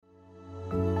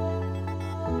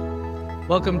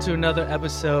Welcome to another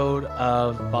episode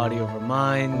of Body Over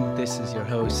Mind. This is your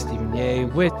host, Stephen Ye,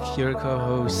 with your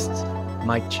co-host,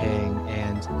 Mike Chang.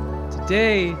 And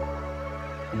today,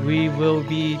 we will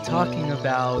be talking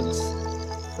about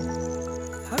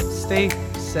how to stay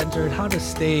centered, how to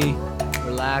stay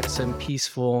relaxed and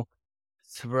peaceful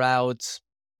throughout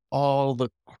all the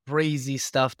crazy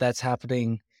stuff that's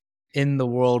happening in the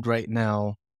world right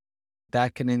now.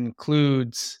 That can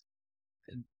include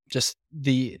just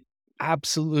the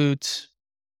absolute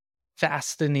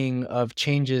fastening of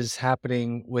changes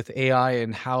happening with AI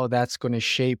and how that's going to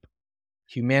shape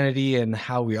humanity and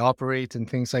how we operate and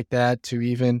things like that, to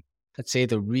even, let's say,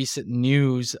 the recent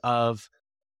news of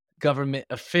government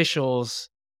officials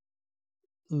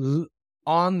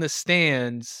on the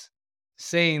stands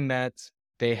saying that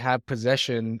they have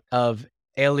possession of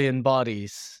alien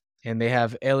bodies and they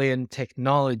have alien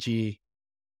technology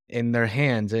in their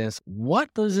hands. And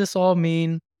what does this all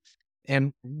mean?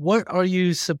 And what are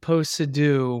you supposed to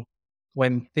do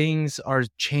when things are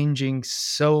changing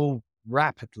so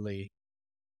rapidly?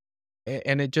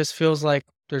 And it just feels like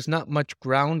there's not much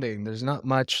grounding. There's not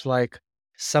much like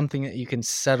something that you can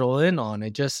settle in on.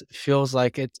 It just feels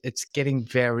like it's getting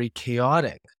very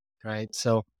chaotic, right?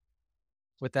 So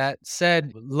with that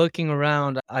said, looking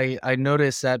around, I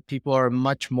notice that people are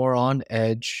much more on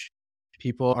edge.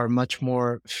 People are much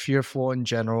more fearful in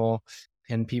general,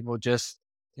 and people just,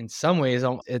 in some ways,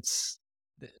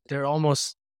 they're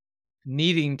almost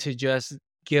needing to just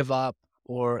give up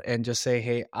and just say,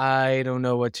 hey, I don't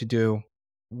know what to do.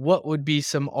 What would be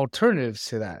some alternatives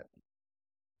to that?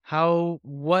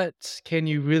 What can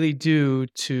you really do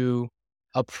to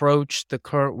approach the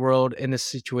current world in a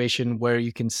situation where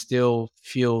you can still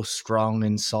feel strong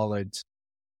and solid?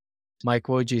 Mike,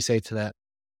 what would you say to that?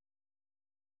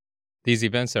 These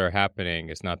events that are happening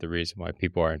is not the reason why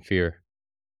people are in fear.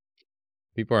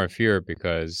 People are in fear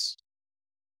because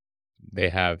they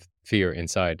have fear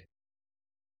inside.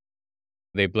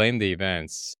 They blame the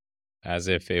events as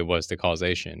if it was the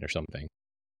causation or something.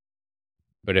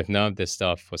 But if none of this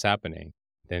stuff was happening,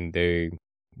 then they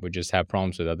would just have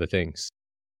problems with other things.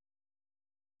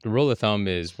 The rule of thumb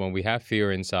is when we have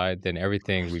fear inside, then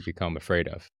everything we become afraid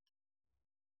of.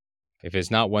 If it's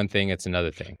not one thing, it's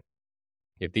another thing.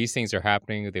 If these things are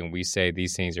happening, then we say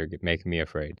these things are making me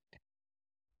afraid.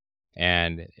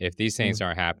 And if these things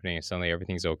aren't happening and suddenly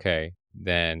everything's okay,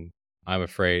 then I'm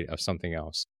afraid of something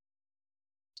else.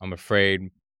 I'm afraid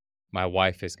my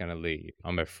wife is going to leave.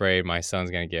 I'm afraid my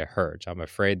son's going to get hurt. I'm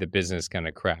afraid the business is going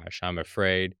to crash. I'm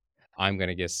afraid I'm going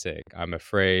to get sick. I'm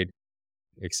afraid,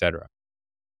 etc.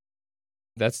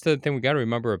 That's the thing we got to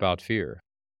remember about fear.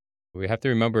 We have to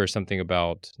remember something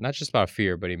about, not just about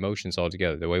fear, but emotions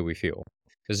altogether, the way we feel.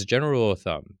 There's a general rule of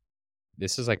thumb.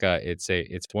 This is like it's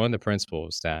one of the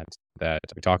principles that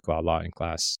we talk about a lot in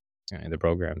class, in the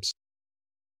programs.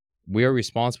 We are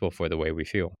responsible for the way we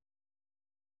feel.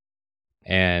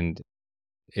 And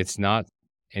it's not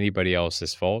anybody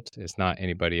else's fault. It's not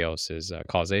anybody else's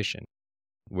causation.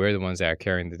 We're the ones that are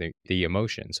carrying the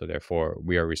emotion. So therefore,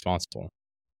 we are responsible.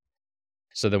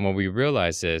 So then when we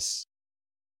realize this,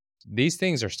 these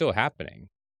things are still happening.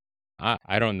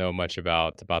 I don't know much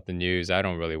about the news. I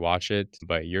don't really watch it,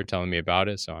 but you're telling me about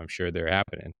it, so I'm sure they're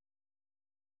happening.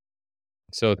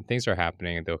 So things are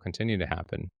happening and they'll continue to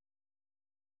happen.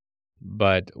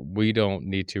 But we don't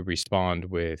need to respond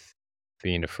with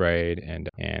being afraid and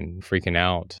freaking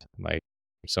out like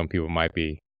some people might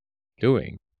be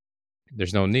doing.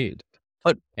 There's no need.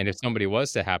 And if somebody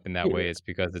was to happen that way, it's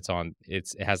because it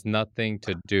has nothing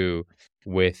to do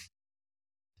with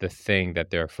the thing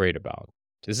that they're afraid about.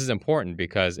 This is important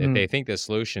because if they think the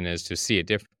solution is to see it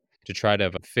different, to try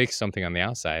to fix something on the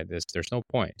outside, there's no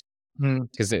point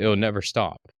because it'll never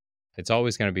stop. It's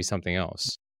always going to be something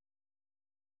else.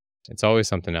 It's always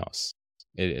something else.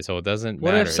 So it doesn't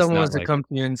matter. What if someone was to come to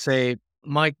you and say,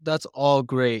 Mike, that's all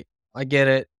great. I get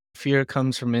it. Fear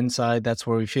comes from inside. That's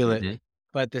where we feel it.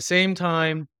 But at the same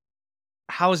time,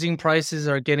 housing prices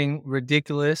are getting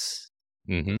ridiculous.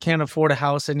 Can't afford a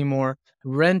house anymore.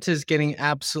 Rent is getting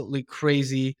absolutely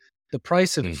crazy. The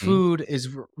price of food is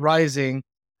rising.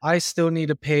 I still need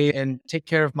to pay and take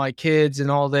care of my kids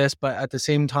and all this, but at the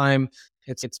same time,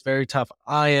 it's very tough.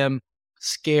 I am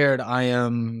scared. I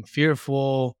am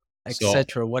fearful,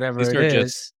 etc. Whatever it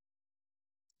is.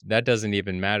 That doesn't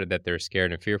even matter that they're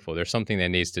scared and fearful. There's something that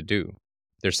needs to do.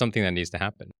 There's something that needs to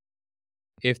happen.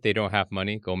 If they don't have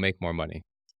money, go make more money.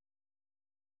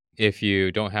 If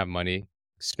you don't have money,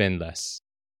 spend less.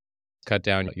 Cut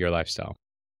down your lifestyle.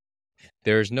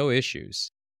 There's no issues.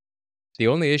 The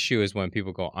only issue is when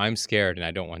people go, I'm scared and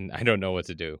I don't know what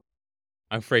to do.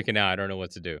 I'm freaking out. I don't know what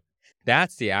to do.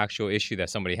 That's the actual issue that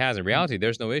somebody has. In reality,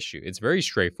 there's no issue. It's very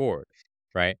straightforward,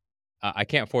 right? I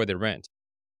can't afford the rent.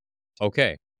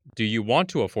 Okay. Do you want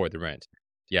to afford the rent?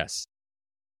 Yes.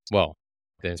 Well,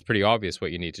 then it's pretty obvious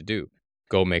what you need to do.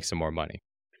 Go make some more money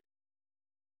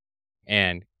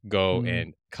and go Mm,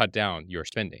 and cut down your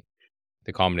spending.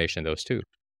 The combination of those two,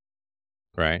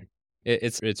 right?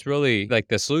 It's really like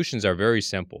the solutions are very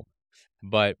simple,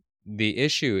 but the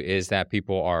issue is that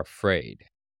people are afraid.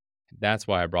 That's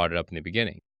why I brought it up in the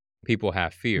beginning. People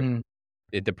have fear. mm,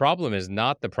 The problem is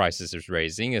not the prices is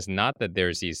raising. It's not that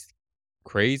there's these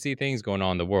crazy things going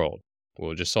on in the world.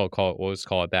 We'll just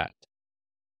call it that.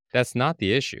 That's not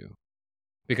the issue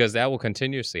because that will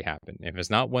continuously happen. If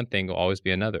it's not one thing, it'll always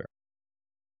be another.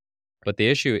 But the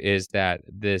issue is that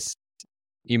this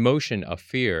emotion of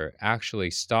fear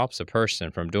actually stops a person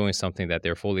from doing something that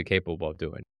they're fully capable of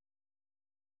doing,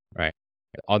 right?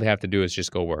 All they have to do is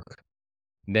just go work.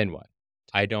 Then what?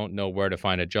 I don't know where to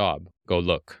find a job. Go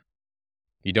look.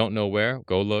 You don't know where?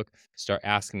 Go look. Start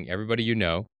asking everybody you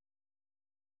know.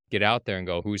 Get out there and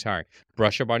go, who's hiring?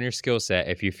 Brush up on your skill set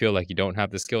if you feel like you don't have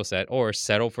the skill set, or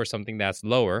settle for something that's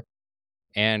lower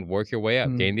and work your way up,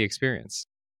 mm. gain the experience,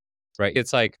 right?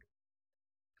 It's like,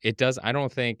 I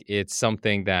don't think it's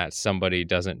something that somebody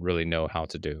doesn't really know how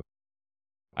to do.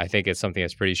 I think it's something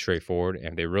that's pretty straightforward. And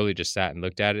if they really just sat and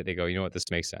looked at it, they go, you know what,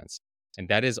 this makes sense. And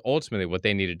that is ultimately what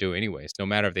they need to do anyways. No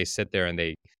matter if they sit there and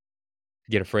they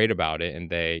get afraid about it and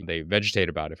they vegetate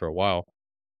about it for a while,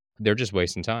 they're just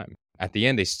wasting time. At the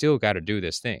end, they still got to do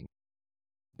this thing.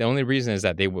 The only reason is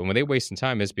that when they wasting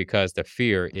time is because the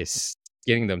fear is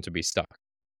getting them to be stuck.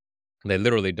 They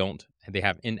literally don't. They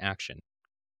have inaction.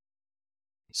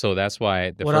 So that's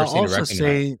why the What I'll first thing to also recognize.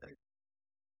 say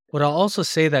what I'll also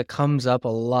say that comes up a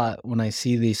lot when I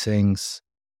see these things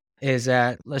is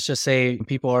that, let's just say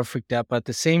people are freaked out, but at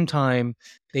the same time,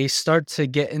 they start to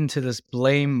get into this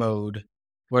blame mode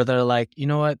where they're like, you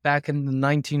know what, back in the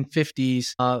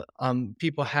 1950s,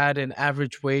 people had an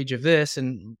average wage of this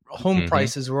and home Mm-hmm.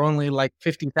 prices were only like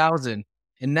 50,000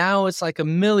 and now it's like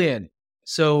 1 million.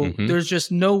 So Mm-hmm. there's just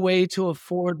no way to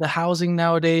afford the housing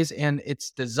nowadays. And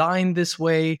it's designed this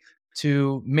way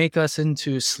to make us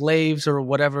into slaves or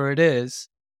whatever it is.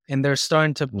 And they're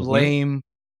starting to Mm-hmm. blame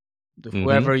Mm-hmm.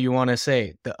 whoever you want to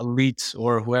say, the elites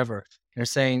or whoever. They're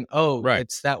saying, "Oh, Right.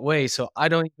 it's that way, so I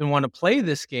don't even want to play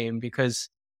this game because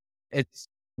it's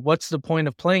what's the point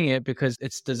of playing it because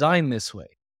it's designed this way."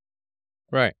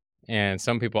 Right. And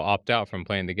some people opt out from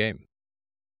playing the game.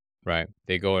 Right.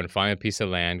 They go and find a piece of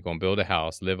land, go and build a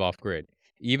house, live off grid.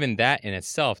 Even that in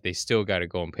itself, they still got to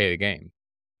go and pay the game.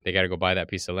 They got to go buy that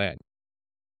piece of land.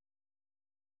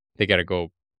 They got to go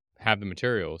have the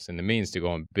materials and the means to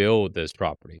go and build this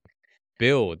property,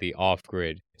 build the off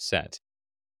grid set.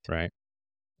 Right.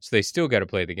 So they still got to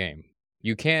play the game.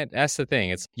 You can't, that's the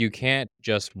thing. You can't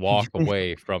just walk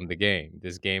away from the game,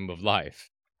 this game of life.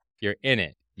 You're in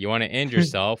it. You want to end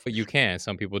yourself, but you can.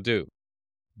 Some people do.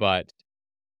 But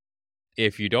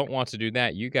if you don't want to do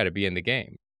that, you got to be in the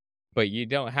game. But you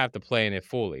don't have to play in it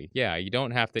fully. Yeah, you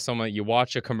don't have to. You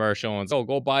watch a commercial and say, oh,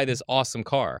 go buy this awesome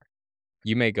car.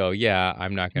 You may go, yeah,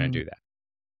 I'm not going to Mm, do that.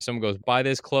 Someone goes, buy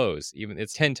this clothes. Even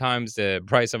it's 10 times the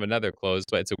price of another clothes,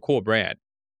 but it's a cool brand.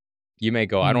 You may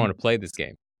go, I don't mm, want to play this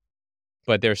game.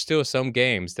 But there's still some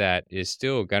games that is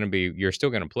still going to be, you're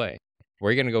still going to play. Where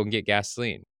are you going to go and get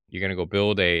gasoline? You're going to go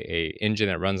build a engine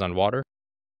that runs on water?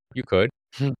 You could.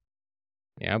 mm,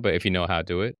 Yeah, but if you know how to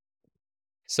do it.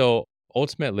 So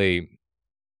ultimately,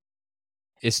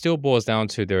 it still boils down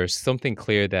to there's something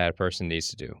clear that a person needs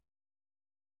to do.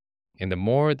 And the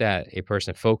more that a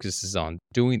person focuses on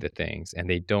doing the things and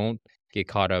they don't get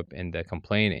caught up in the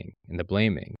complaining and the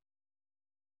blaming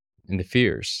and the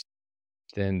fears,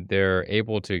 then they're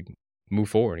able to move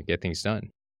forward and get things done.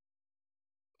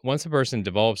 Once a person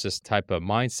develops this type of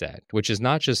mindset, which is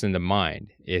not just in the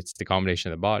mind, it's the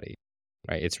combination of the body,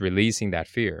 right? It's releasing that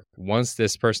fear. Once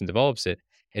this person develops it,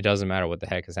 it doesn't matter what the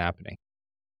heck is happening.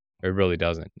 It really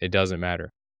doesn't. It doesn't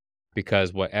matter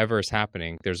because whatever is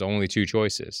happening, there's only two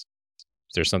choices.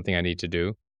 Is there something I need to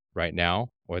do right now,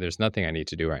 or there's nothing I need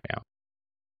to do right now?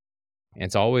 And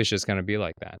it's always just going to be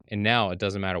like that. And now it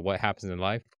doesn't matter what happens in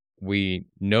life. We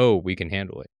know we can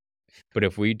handle it. But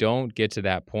if we don't get to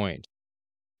that point,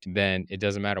 then it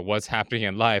doesn't matter what's happening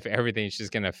in life. Everything's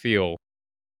just going to feel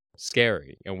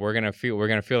scary. And we're going to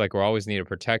feel like we always need to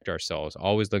protect ourselves,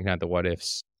 always looking at the what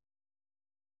ifs.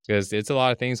 Because it's a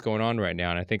lot of things going on right now.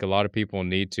 And I think a lot of people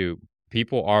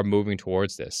are moving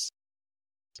towards this.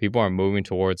 People are moving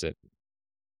towards it.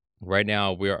 Right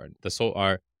now,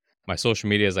 my social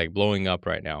media is like blowing up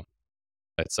right now.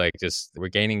 It's like just, we're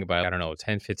gaining about, I don't know,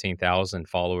 10, 15,000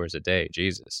 followers a day.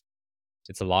 Jesus.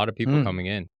 It's a lot of people Mm. coming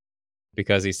in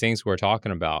because these things we're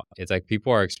talking about, it's like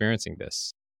people are experiencing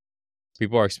this.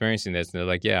 People are experiencing this and they're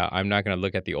like, yeah, I'm not going to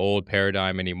look at the old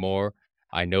paradigm anymore.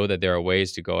 I know that there are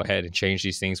ways to go ahead and change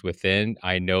these things within.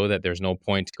 I know that there's no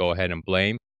point to go ahead and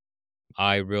blame.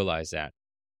 I realize that.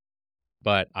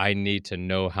 But I need to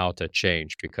know how to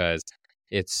change because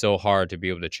it's so hard to be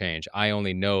able to change. I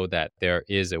only know that there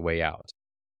is a way out.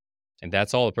 And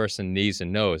that's all a person needs to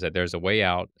know is that there's a way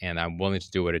out and I'm willing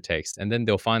to do what it takes. And then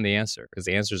they'll find the answer because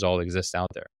the answers all exist out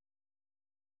there.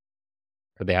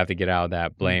 But they have to get out of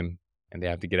that Mm. blame and they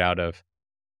have to get out of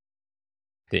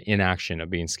the inaction of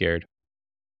being scared.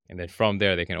 And then from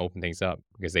there, they can open things up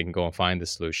because they can go and find the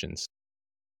solutions.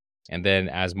 And then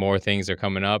as more things are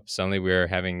coming up, suddenly we're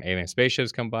having alien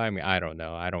spaceships come by. I mean, I don't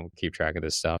know. I don't keep track of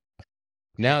this stuff.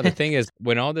 Now, the thing is,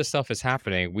 when all this stuff is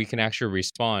happening, we can actually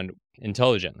respond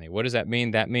intelligently. What does that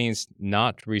mean? That means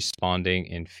not responding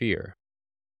in fear.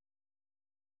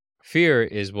 Fear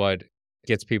is what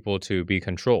gets people to be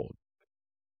controlled.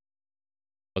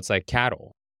 It's like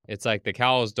cattle. It's like the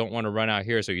cows don't want to run out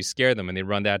here, so you scare them and they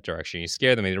run that direction. You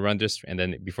scare them and they run this, and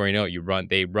then before you know it,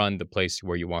 they run the place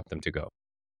where you want them to go.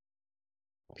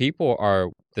 People are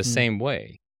the Mm. same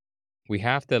way. We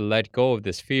have to let go of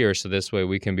this fear so this way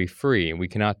we can be free and we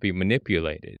cannot be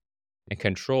manipulated and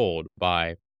controlled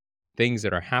by things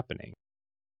that are happening.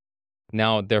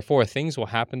 Now, therefore, things will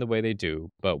happen the way they do,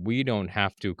 but we don't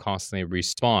have to constantly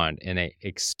respond in a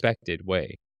expected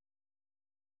way.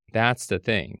 That's the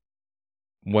thing.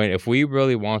 If we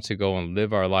really want to go and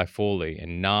live our life fully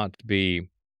and not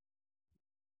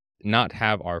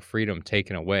have our freedom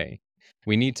taken away,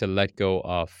 we need to let go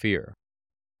of fear.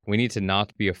 We need to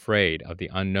not be afraid of the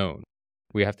unknown.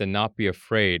 We have to not be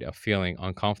afraid of feeling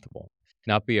uncomfortable,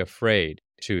 not be afraid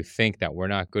to think that we're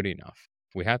not good enough.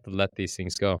 We have to let these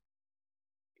things go.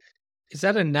 Is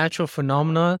that a natural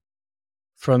phenomena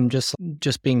from just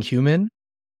being human,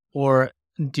 or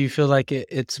do you feel like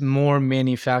it's more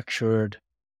manufactured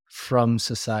from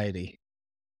society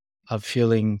of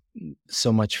feeling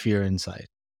so much fear inside?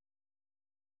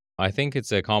 I think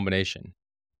it's a combination.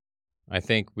 I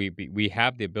think we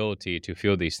have the ability to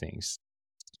feel these things.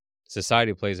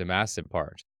 Society plays a massive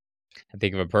part. I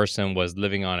think if a person was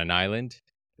living on an island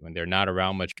when they're not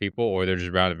around much people or they're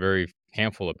just around a very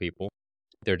handful of people,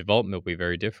 their development will be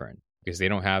very different because they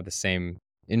don't have the same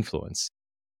influence.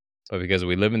 But because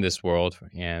we live in this world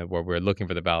and where we're looking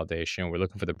for the validation, we're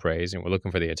looking for the praise, and we're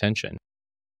looking for the attention.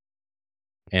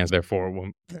 And therefore,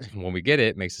 when we get it,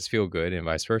 it makes us feel good and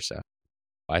vice versa.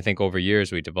 I think over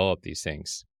years, we develop these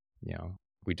things.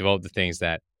 We develop the things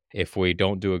that if we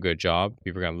don't do a good job,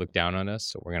 people are going to look down on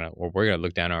us, or we're going to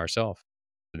look down on ourselves.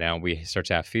 Now we start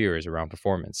to have fears around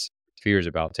performance, fears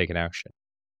about taking action.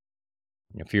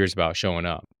 Fears about showing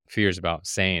up, fears about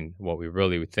saying what we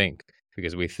really would think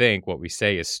because we think what we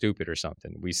say is stupid or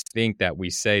something. We think that we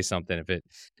say something if it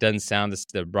doesn't sound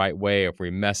the right way, if we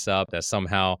mess up, that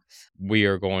somehow people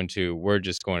are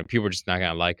just not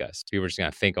going to like us. People are just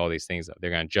going to think all these things up. They're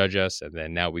going to judge us, and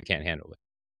then now we can't handle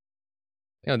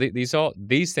it.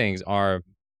 These things are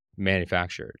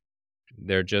manufactured.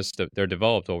 They're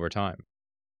developed over time.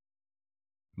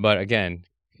 But again,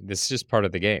 this is just part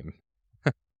of the game.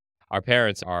 Our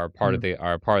parents are Mm.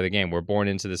 part of the game. We're born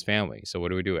into this family. So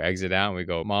what do? Exit out and we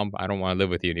go, "Mom, I don't want to live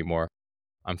with you anymore.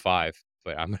 I'm 5,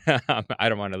 but I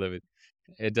don't want to live with."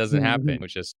 It doesn't happen, Mhm.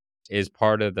 which just is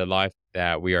part of the life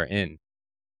that we are in.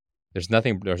 There's no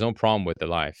problem with the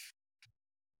life.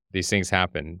 These things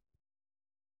happen.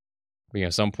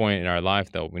 At some point in our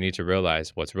life though, we need to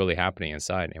realize what's really happening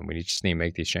inside and we just need to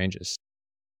make these changes.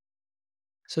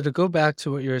 So to go back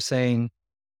to what you were saying,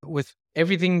 with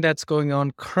everything that's going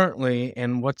on currently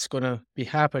and what's going to be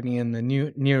happening in the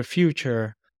near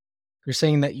future, you're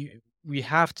saying that we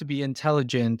have to be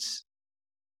intelligent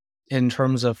in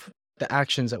terms of the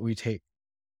actions that we take.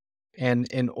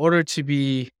 And in order to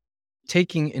be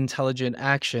taking intelligent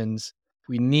actions,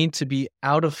 we need to be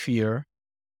out of fear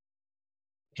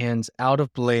and out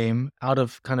of blame, out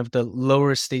of kind of the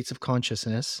lower states of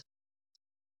consciousness,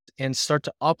 and start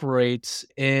to operate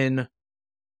in,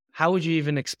 how would you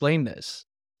even explain this?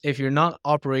 If you're not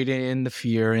operating in the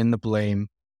fear, in the blame,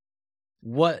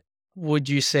 what would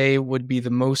you say would be the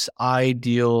most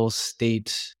ideal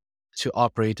state to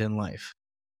operate in life?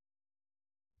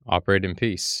 Operate in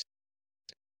peace.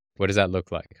 What does that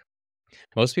look like?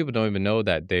 Most people don't even know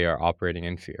that they are operating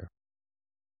in fear.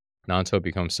 Not until it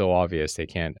becomes so obvious they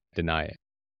can't deny it.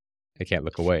 They can't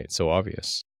look away. It's so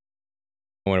obvious.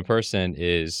 When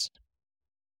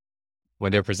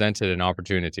they're presented an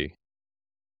opportunity,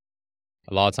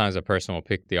 a lot of times a person will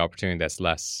pick the opportunity that's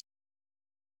less,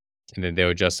 and then they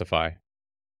will justify.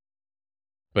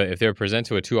 But if they're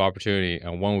presented with two opportunity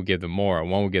and one will give them more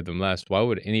and one will give them less, why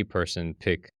would any person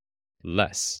pick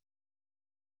less?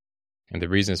 And the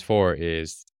reasons for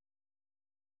is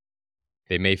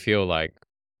they may feel like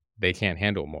they can't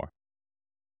handle more.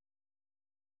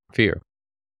 Fear.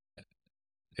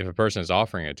 If a person is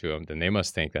offering it to them, then they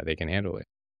must think that they can handle it.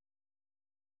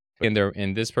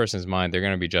 In this person's mind, they're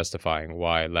going to be justifying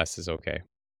why less is okay.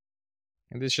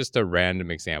 And this is just a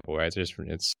random example, right?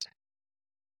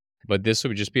 But this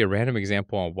would just be a random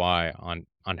example on why,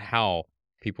 on how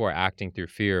people are acting through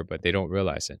fear, but they don't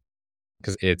realize it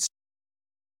because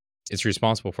it's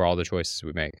responsible for all the choices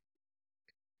we make.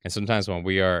 And sometimes when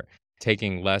we are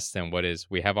taking less than what is,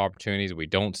 we have opportunities, we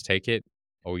don't take it,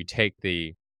 or we take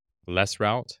the less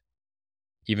route,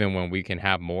 even when we can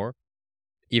have more,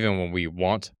 even when we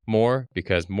want more,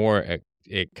 because more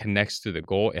it connects to the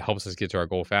goal, it helps us get to our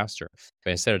goal faster.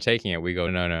 But instead of taking it, we go,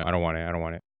 no, I don't want it, I don't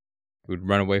want it. We'd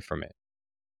run away from it,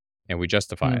 and we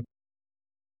justify Mm. it.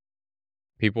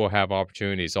 People have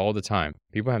opportunities all the time.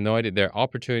 People have no idea. Their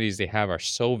opportunities they have are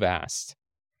so vast,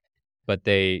 but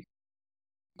they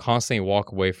constantly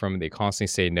walk away from it. They constantly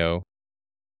say no.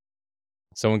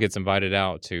 Someone gets invited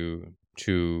out to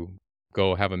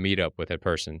go have a meetup with a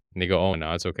person, and they go, "Oh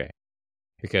no, it's okay,"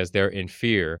 because they're in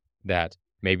fear that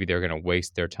maybe they're going to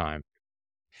waste their time.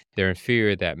 They're in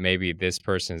fear that maybe this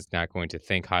person's not going to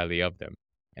think highly of them,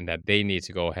 and that they need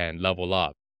to go ahead and level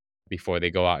up before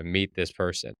they go out and meet this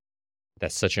person.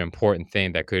 That's such an important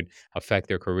thing that could affect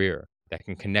their career, that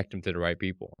can connect them to the right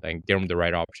people, that can get them the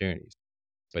right opportunities.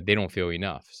 But they don't feel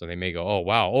enough. So they may go, oh,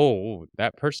 wow. Oh,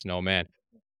 that person. Oh, man.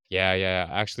 Yeah.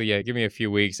 Actually, yeah, give me a few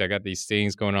weeks. I got these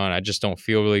things going on. I just don't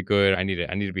feel really good. I need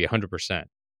to be 100%.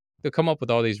 They'll come up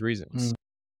with all these reasons. Mm.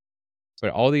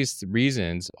 But all these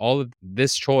reasons, all of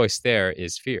this choice there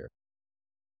is fear.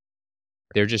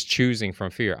 They're just choosing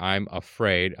from fear. I'm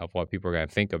afraid of what people are going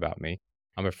to think about me.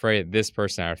 I'm afraid this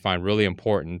person I find really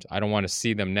important. I don't want to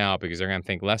see them now because they're going to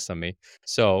think less of me.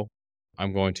 So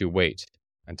I'm going to wait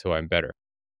until I'm better.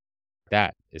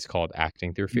 That is called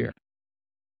acting through fear.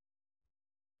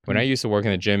 When I Mm. used to work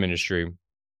in the gym industry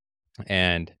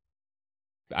and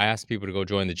I asked people to go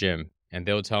join the gym and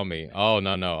they'll tell me, oh,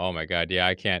 no. Oh my God. Yeah,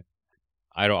 I can't.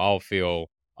 I'll feel,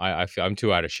 I feel I'm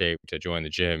too out of shape to join the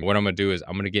gym. What I'm going to do is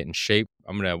I'm going to get in shape.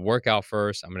 I'm going to work out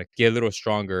first. I'm going to get a little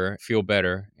stronger, feel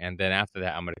better. And then after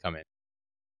that, I'm going to come in.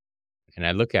 And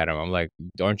I look at him, I'm like,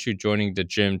 aren't you joining the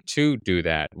gym to do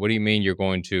that? What do you mean you're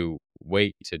going to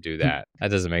wait to do that? That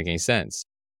doesn't make any sense.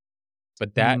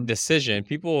 But that Mm. decision,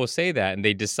 people will say that and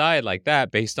they decide like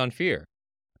that based on fear.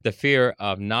 The fear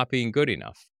of not being good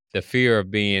enough, the fear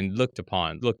of being looked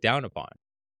upon, looked down upon,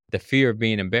 the fear of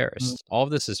being Mm. embarrassed. All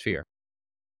of this is fear.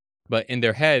 But in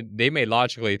their head, they may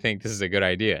logically think this is a good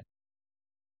idea.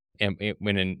 And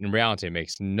when in reality, it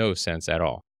makes no sense at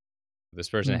all. This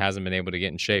person Mm. hasn't been able to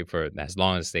get in shape for as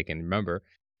long as they can remember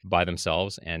by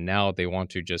themselves. And now they want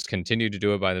to just continue to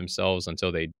do it by themselves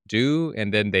until they do.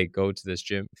 And then they go to this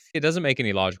gym. It doesn't make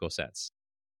any logical sense.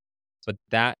 But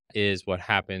that is what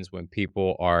happens when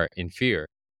people are in fear.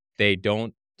 They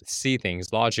don't see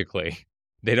things logically.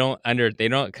 They don't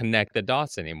connect the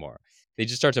dots anymore. They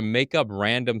just start to make up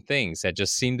random things that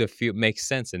just seem to make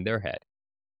sense in their head.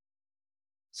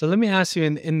 So let me ask you,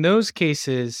 in those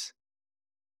cases,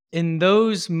 in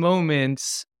those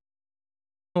moments,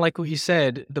 like what you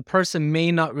said, the person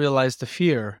may not realize the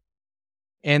fear,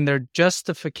 and their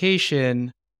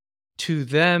justification to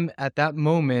them at that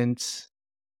moment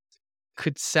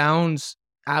could sound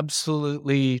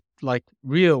absolutely like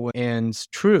real and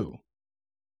true,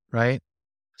 right?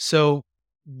 So,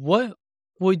 what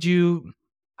would you,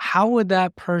 how would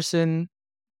that person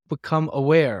become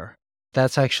aware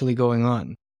that's actually going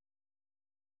on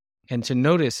and to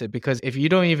notice it? Because if you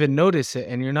don't even notice it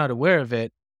and you're not aware of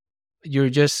it, you're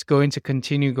just going to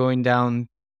continue going down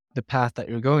the path that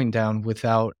you're going down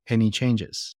without any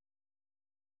changes.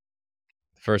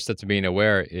 The first step to being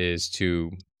aware is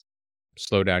to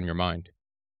slow down your mind,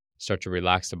 start to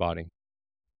relax the body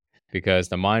because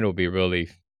the mind will be really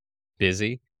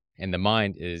busy and the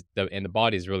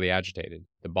body is really agitated.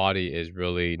 The body is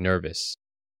really nervous.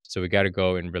 So we got to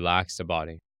go and relax the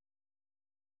body.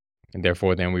 And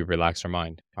therefore then we relax our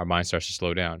mind. Our mind starts to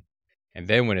slow down. And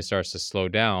then when it starts to slow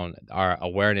down, our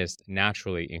awareness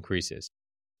naturally increases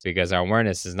because our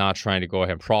awareness is not trying to go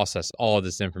ahead and process all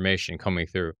this information coming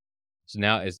through. So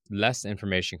now it's less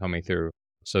information coming through.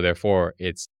 So therefore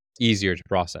it's easier to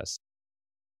process.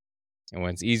 And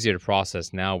when it's easier to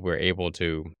process, now we're able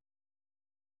to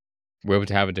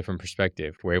have a different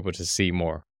perspective. We're able to see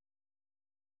more.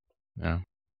 Yeah.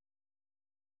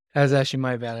 That's actually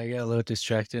my bad. I get a little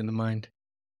distracted in the mind.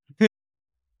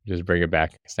 Just bring it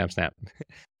back. Snap, snap.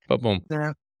 But boom.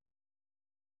 Yeah.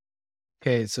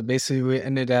 Okay, so basically we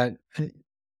ended at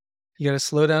you got to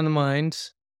slow down the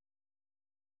mind,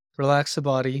 relax the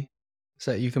body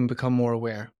so that you can become more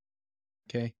aware.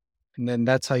 Okay. And then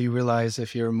that's how you realize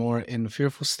if you're more in a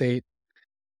fearful state.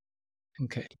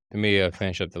 Okay. Let me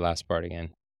finish up the last part again.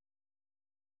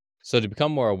 So to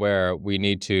become more aware, we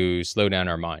need to slow down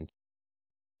our mind.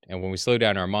 And when we slow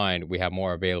down our mind, we have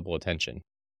more available attention.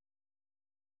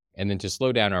 And then to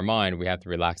slow down our mind, we have to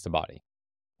relax the body.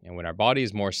 And when our body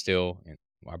is more still and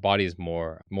our body is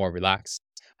more relaxed,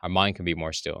 our mind can be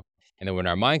more still. And then when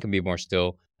our mind can be more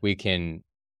still, we can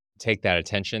take that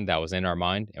attention that was in our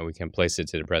mind and we can place it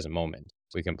to the present moment.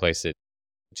 We can place it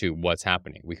to what's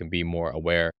happening. We can be more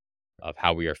aware of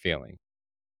how we are feeling.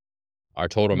 Our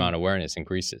total amount of awareness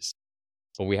increases.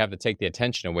 But we have to take the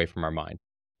attention away from our mind.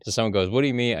 So someone goes, "What do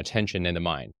you mean attention in the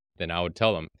mind?" Then I would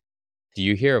tell them, "Do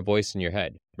you hear a voice in your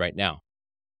head right now?"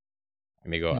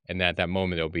 And they go, and at that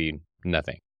moment, there'll be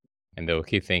nothing. And they'll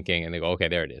keep thinking and they go, "Okay,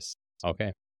 there it is."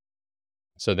 Okay.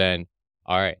 So then,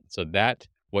 all right. So that,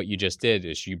 what you just did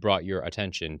is you brought your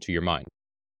attention to your mind.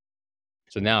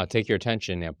 So now take your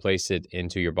attention and place it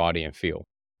into your body and feel.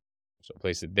 So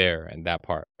place it there and that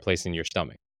part, place in your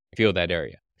stomach, feel that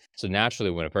area. So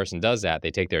naturally, when a person does that,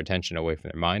 they take their attention away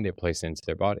from their mind, they place it into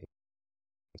their body.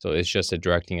 So it's just a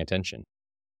directing attention.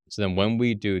 So then when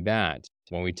we do that,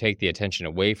 when we take the attention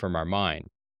away from our mind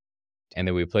and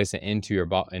then we place it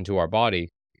into our body,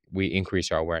 we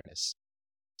increase our awareness.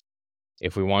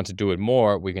 If we want to do it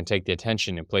more, we can take the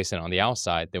attention and place it on the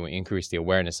outside, then we increase the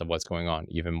awareness of what's going on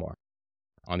even more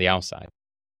on the outside.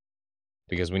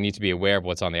 Because we need to be aware of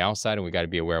what's on the outside and we got to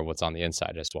be aware of what's on the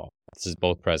inside as well. This is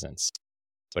both presence.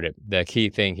 But the key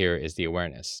thing here is the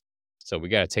awareness. So we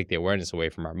got to take the awareness away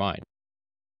from our mind.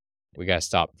 We got to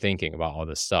stop thinking about all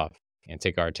this stuff and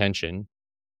take our attention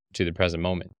to the present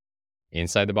moment,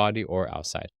 inside the body or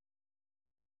outside.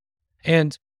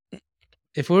 And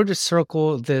if we were to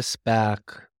circle this back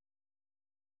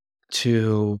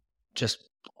to just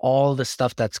all the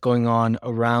stuff that's going on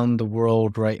around the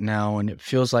world right now, and it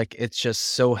feels like it's just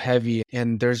so heavy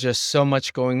and there's just so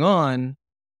much going on,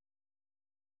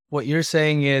 what you're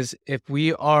saying is if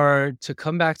we are to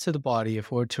come back to the body,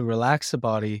 if we're to relax the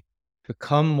body,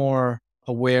 become more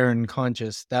aware and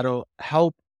conscious, that'll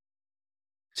help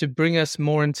to bring us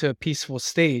more into a peaceful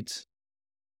state.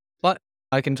 But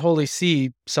I can totally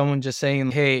see someone just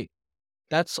saying, hey,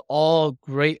 that's all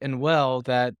great and well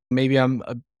that maybe I'm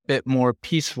a bit more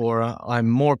peaceful or I'm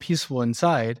more peaceful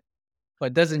inside, but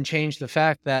it doesn't change the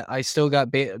fact that I still got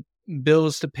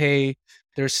bills to pay.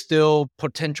 There's still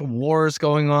potential wars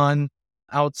going on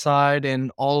outside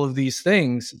and all of these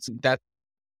things. It's that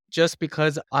just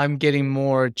because I'm getting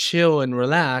more chill and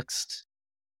relaxed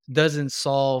doesn't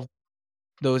solve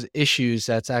those issues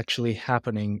that's actually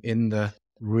happening in the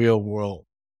real world.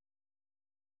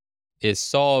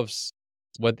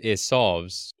 What it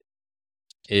solves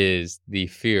is the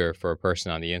fear for a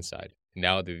person on the inside.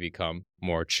 Now they become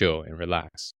more chill and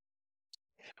relaxed.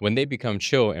 When they become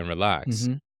chill and relaxed,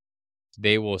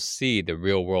 they will see the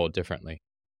real world differently.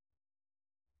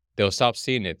 They'll stop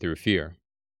seeing it through fear.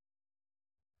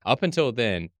 Up until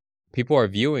then, people are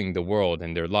viewing the world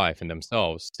and their life and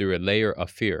themselves through a layer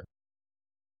of fear.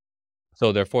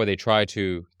 So therefore, they try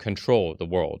to control the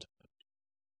world.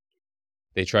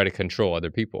 They try to control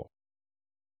other people.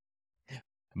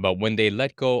 But when they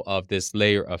let go of this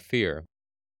layer of fear,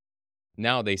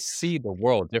 now they see the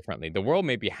world differently. The world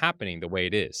may be happening the way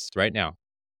it is right now,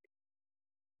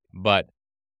 but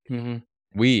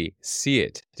we see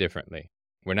it differently.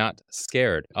 We're not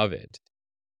scared of it.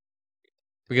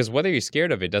 Because whether you're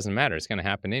scared of it doesn't matter. It's going to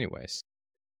happen anyways.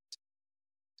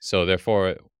 So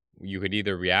therefore, you could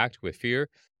either react with fear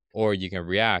or you can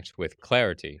react with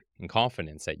clarity and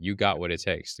confidence that you got what it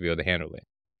takes to be able to handle it.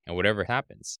 And whatever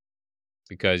happens,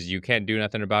 because you can't do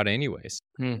nothing about it anyways.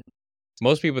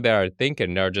 Most people that are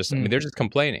thinking are just, they're just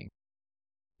complaining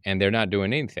and they're not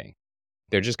doing anything.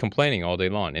 They're just complaining all day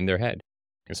long in their head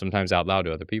and sometimes out loud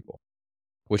to other people,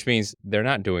 which means they're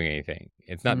not doing anything.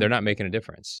 It's not, they're not making a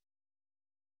difference.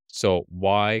 So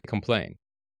why complain?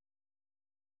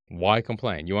 Why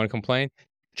complain? You want to complain?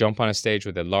 Jump on a stage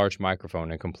with a large microphone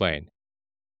and complain.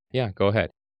 Yeah, go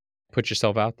ahead. Put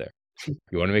yourself out there.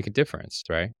 You want to make a difference,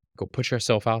 right? Go put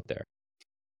yourself out there.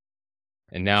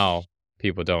 And now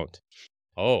people don't.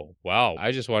 Oh, wow.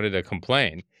 I just wanted to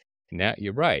complain. Now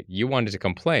you're right. You wanted to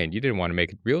complain. You didn't want to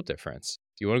make a real difference.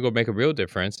 You want to go make a real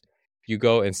difference. You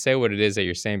go and say what it is that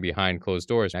you're saying behind closed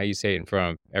doors. Now you say it in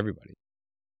front of everybody.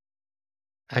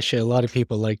 Actually, a lot of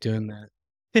people like doing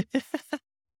that.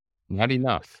 Not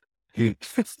enough.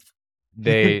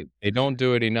 They don't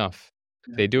do it enough.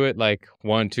 They do it like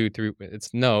 1, 2, 3.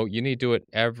 No, you need to do it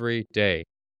every day.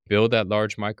 Build that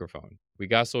large microphone. We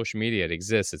got social media. It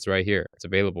exists. It's right here. It's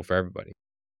available for everybody.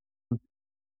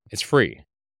 It's free.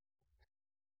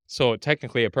 So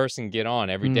technically, a person can get on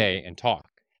every Mm, day and talk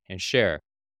and share.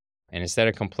 And instead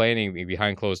of complaining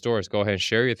behind closed doors, go ahead and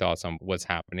share your thoughts on what's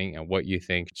happening and what you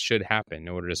think should happen in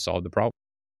order to solve the problem.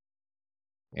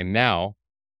 And now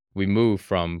we move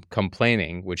from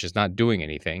complaining, which is not doing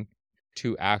anything,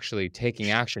 to actually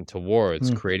taking action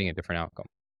towards mm. creating a different outcome.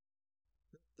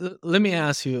 Let me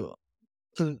ask you.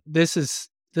 This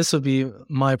would be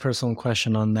my personal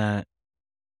question on that.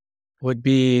 Would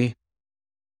be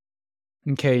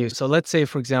okay. So let's say,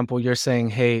 for example, you're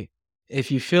saying, "Hey, if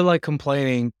you feel like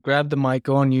complaining, grab the mic,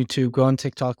 go on YouTube, go on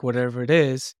TikTok, whatever it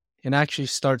is, and actually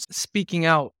start speaking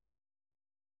out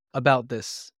about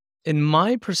this." In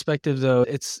my perspective, though,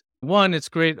 it's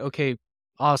great. Okay,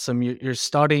 awesome. You're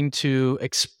starting to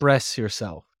express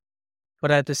yourself, but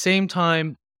at the same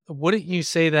time, wouldn't you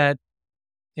say that?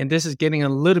 And this is getting a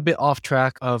little bit off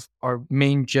track of our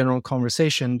main general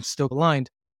conversation, still aligned.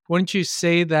 Wouldn't you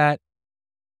say that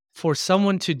for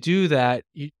someone to do that,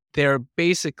 they're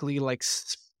basically like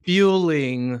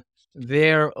spewing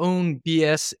their own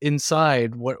BS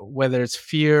inside, whether it's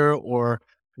fear or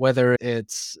whether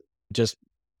it's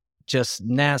just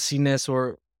nastiness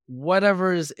or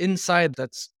whatever is inside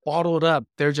that's bottled up,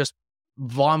 they're just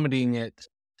vomiting it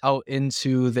out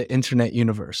into the internet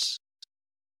universe.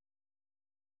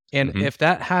 And Mhm. if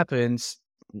that happens,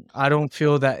 I don't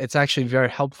feel that it's actually very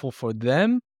helpful for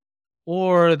them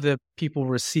or the people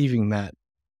receiving that.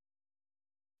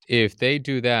 If they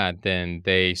do that, then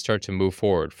they start to move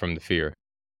forward from the fear.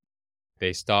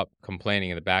 They stop complaining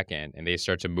in the back end and they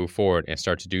start to move forward and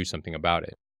start to do something about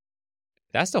it.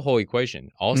 That's the whole equation.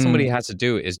 All somebody Mm, has to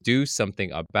do is do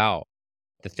something about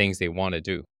the things they want to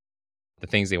do, the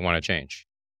things they want to change.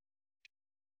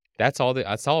 That's all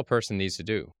a person needs to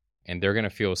do. And they're going to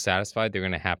feel satisfied, they're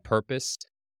going to have purpose.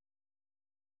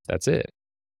 That's it.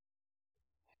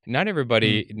 Not mm.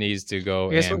 everybody needs to go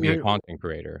I guess and what be a you're content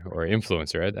creator or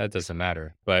influencer. That doesn't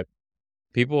matter. But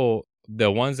people, the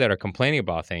ones that are complaining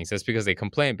about things, that's because they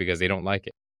complain because they don't like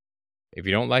it. If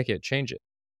you don't like it, change it.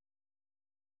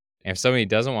 And if somebody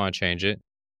doesn't want to change it,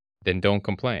 then don't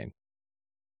complain.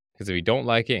 Because if you don't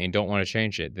like it and don't want to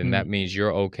change it, then mm, that means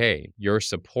you're okay. You're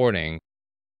supporting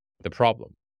the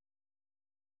problem.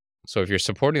 So if you're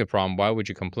supporting the problem, why would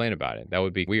you complain about it? That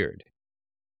would be weird.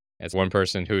 As one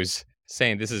person who's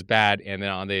saying this is bad, and then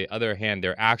on the other hand,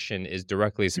 their action is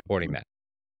directly supporting that.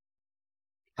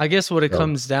 I guess what it So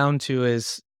comes down to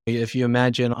is if you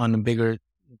imagine on a bigger,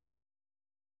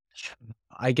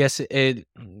 I guess it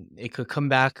could come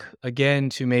back again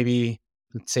to maybe,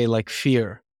 let's say, like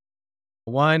fear.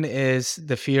 One is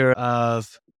the fear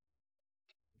of,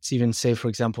 let's even say, for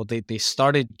example, they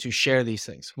started to share these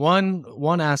things.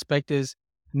 One aspect is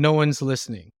no one's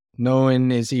listening. No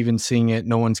one is even seeing it.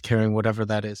 No one's caring, whatever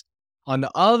that is. On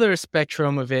the other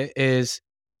spectrum of it is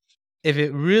if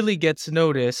it really gets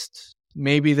noticed,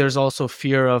 maybe there's also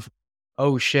fear of,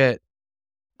 oh shit,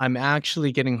 I'm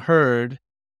actually getting heard,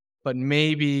 but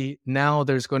maybe now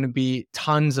there's going to be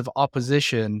tons of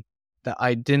opposition that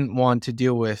I didn't want to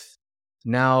deal with.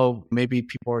 Now maybe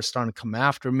people are starting to come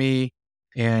after me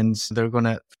and they're going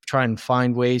to try and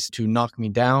find ways to knock me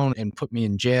down and put me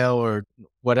in jail or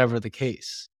whatever the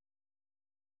case.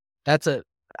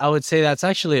 I would say that's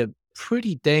actually a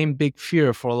pretty damn big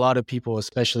fear for a lot of people,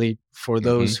 especially for mhm.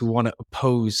 those who want to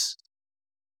oppose.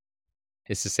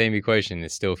 It's the same equation.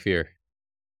 It's still fear.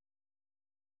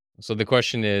 So the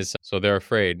question is, so they're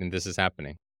afraid and this is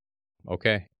happening.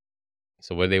 Okay.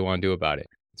 So what do they want to do about it?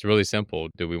 It's really simple.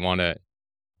 Do we want to,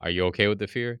 are you okay with the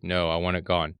fear? No, I want it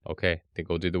gone. Okay. Then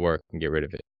go do the work and get rid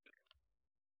of it.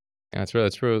 Yeah,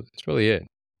 that's really it.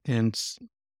 And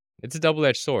It's a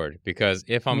double-edged sword because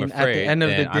if I I'm mean, at the afraid, end of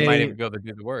the then I might even day, be able to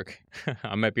do the work.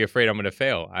 I might be afraid I'm going to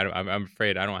fail. I'm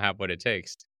afraid I don't have what it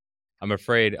takes. I'm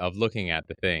afraid of looking at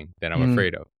the thing that I'm mm,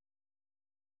 afraid of.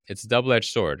 It's a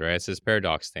double-edged sword, right? It's this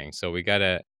paradox thing. So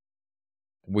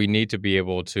we need to be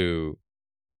able to,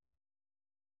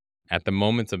 at the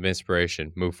moments of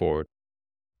inspiration, move forward.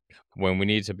 When we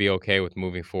need to be okay with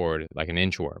moving forward like an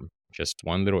inchworm, just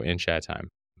one little inch at a time,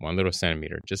 one little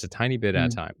centimeter, just a tiny bit at a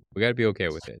mm, time. We got to be okay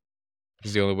with it.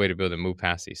 It's the only way to be able to move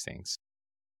past these things.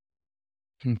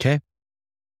 okay.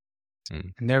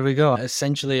 Mm. And there we go.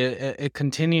 Essentially, it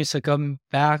continues to come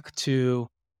back to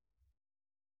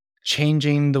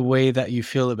changing the way that you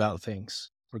feel about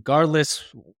things, regardless,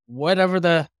 whatever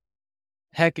the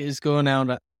heck is going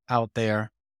out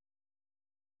there.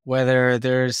 whether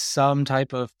there's some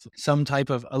type of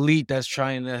elite that's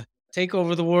trying to take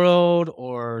over the world,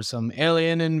 or some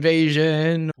alien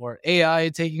invasion, or AI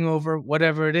taking over,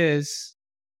 whatever it is.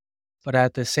 But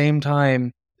at the same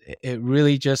time, it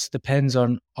really just depends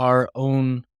on our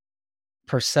own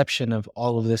perception of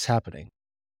all of this happening.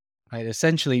 Right?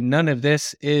 Essentially, none of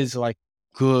this is like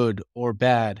good or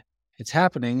bad. It's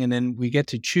happening, and then we get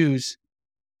to choose.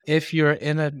 If you're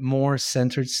in a more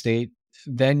centered state,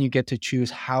 then you get to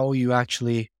choose how you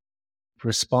actually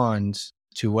respond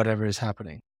to whatever is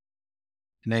happening.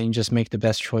 And then you just make the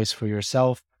best choice for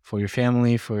yourself, for your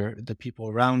family, for the people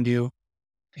around you,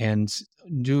 and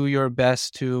do your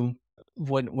best to,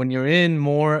 when you're in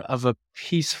more of a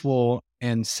peaceful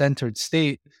and centered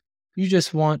state, you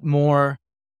just want more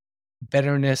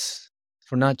betterness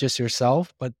for not just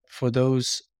yourself, but for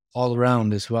those all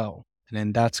around as well. And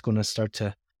then that's going to start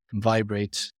to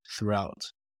vibrate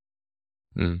throughout.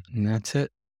 And that's it.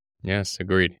 Yes,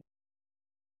 agreed.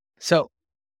 So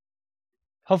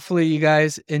hopefully you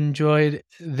guys enjoyed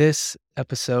this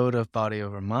episode of Body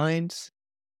Over Minds.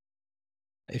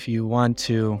 If you want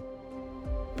to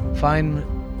find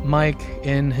Mike he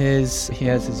has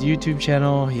his YouTube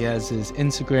channel, he has his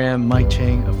Instagram, Mike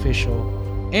Chang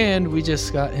Official, and we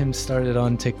just got him started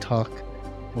on TikTok,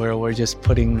 where we're just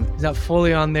he's not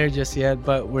fully on there just yet,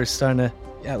 but we're starting to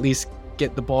at least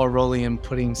get the ball rolling and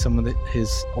putting some of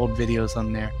his old videos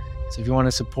on there. So if you want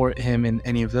to support him in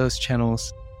any of those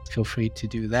channels, feel free to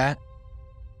do that.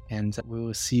 And we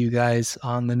will see you guys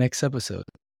on the next episode.